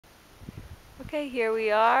Okay, here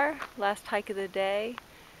we are, last hike of the day.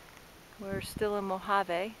 We're still in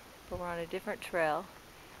Mojave, but we're on a different trail,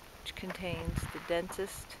 which contains the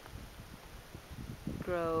densest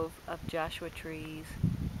grove of Joshua trees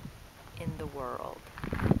in the world.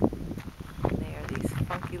 And they are these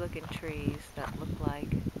funky looking trees that look like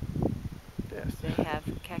they have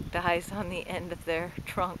cacti on the end of their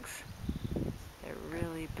trunks. They're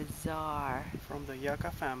really bizarre. From the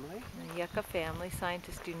yucca family. The yucca family.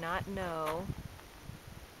 Scientists do not know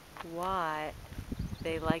why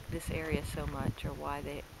they like this area so much, or why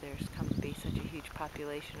there's come to be such a huge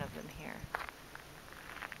population of them here.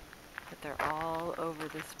 But they're all over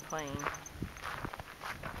this plain.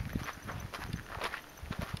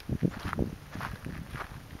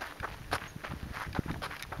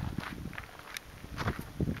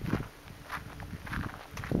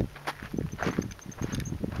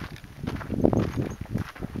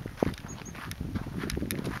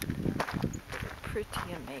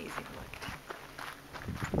 Pretty amazing looking.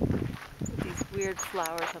 With these weird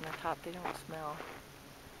flowers on the top, they don't smell.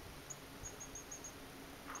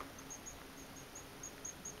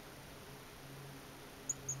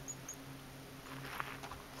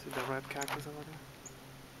 See the red cactus over there?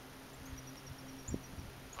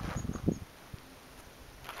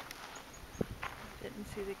 Didn't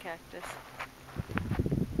see the cactus.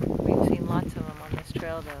 We've seen lots of them on this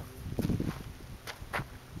trail though.